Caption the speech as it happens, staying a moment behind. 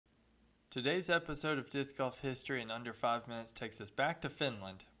Today's episode of Disc Golf History in under 5 minutes takes us back to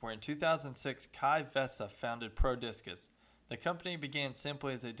Finland, where in 2006 Kai Vesa founded Prodiscus. The company began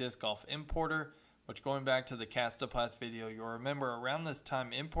simply as a disc golf importer, which, going back to the Castopath video, you'll remember around this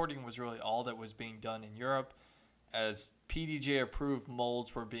time importing was really all that was being done in Europe, as PDJ approved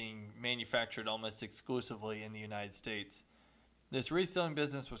molds were being manufactured almost exclusively in the United States. This reselling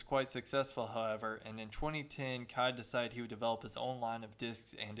business was quite successful, however, and in 2010, Kai decided he would develop his own line of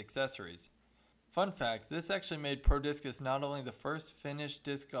discs and accessories. Fun fact, this actually made Prodiscus not only the first Finnish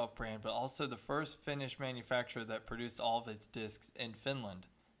disc golf brand, but also the first Finnish manufacturer that produced all of its discs in Finland.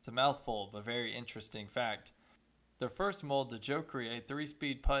 It's a mouthful, but very interesting fact. Their first mold, the Jokeri, a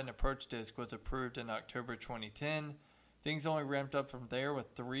 3-speed putt and approach disc, was approved in October 2010. Things only ramped up from there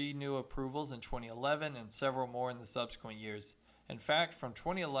with 3 new approvals in 2011 and several more in the subsequent years. In fact, from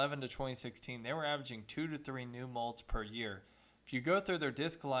 2011 to 2016, they were averaging 2 to 3 new molds per year. If you go through their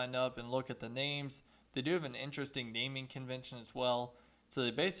disc lineup and look at the names, they do have an interesting naming convention as well. So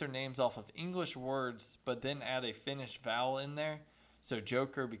they base their names off of English words, but then add a Finnish vowel in there. So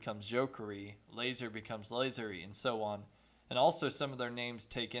Joker becomes Jokeri, Laser becomes Lasery, and so on. And also some of their names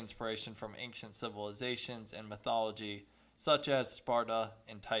take inspiration from ancient civilizations and mythology, such as Sparta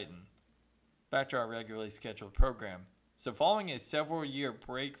and Titan. Back to our regularly scheduled program. So following a several-year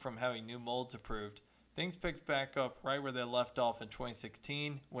break from having new molds approved, things picked back up right where they left off in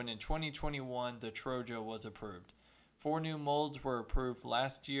 2016, when in 2021 the Trilogy was approved. 4 new molds were approved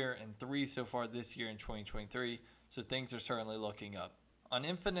last year and 3 so far this year in 2023, so things are certainly looking up. On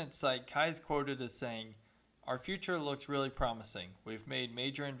Infinite's site, Kai's quoted as saying, "Our future looks really promising. We've made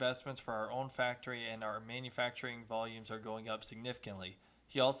major investments for our own factory and our manufacturing volumes are going up significantly."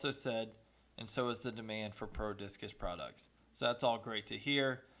 He also said, "And so is the demand for Prodiscus products." So that's all great to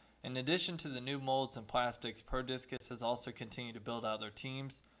hear. In addition to the new molds and plastics, Prodiscus has also continued to build out their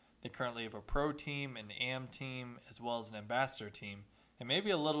teams. They currently have a pro team, an AM team, as well as an ambassador team. And maybe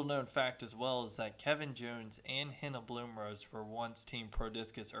a little known fact as well is that Kevin Jones and Henna Bloomrose were once Team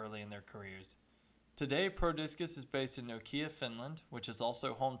Prodiscus early in their careers. Today, Prodiscus is based in Nokia, Finland, which is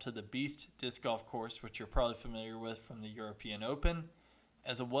also home to the Beast disc golf course, which you're probably familiar with from the European Open,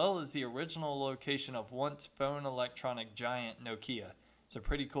 as well as the original location of once phone electronic giant Nokia. It's a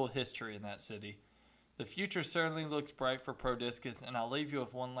pretty cool history in that city. The future certainly looks bright for Prodiscus, and I'll leave you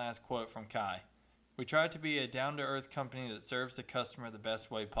with one last quote from Kai. "We try to be a down-to-earth company that serves the customer the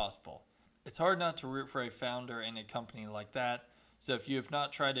best way possible." It's hard not to root for a founder in a company like that, so if you have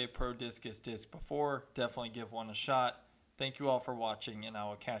not tried a Prodiscus disc before, definitely give one a shot. Thank you all for watching, and I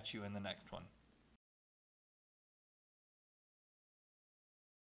will catch you in the next one.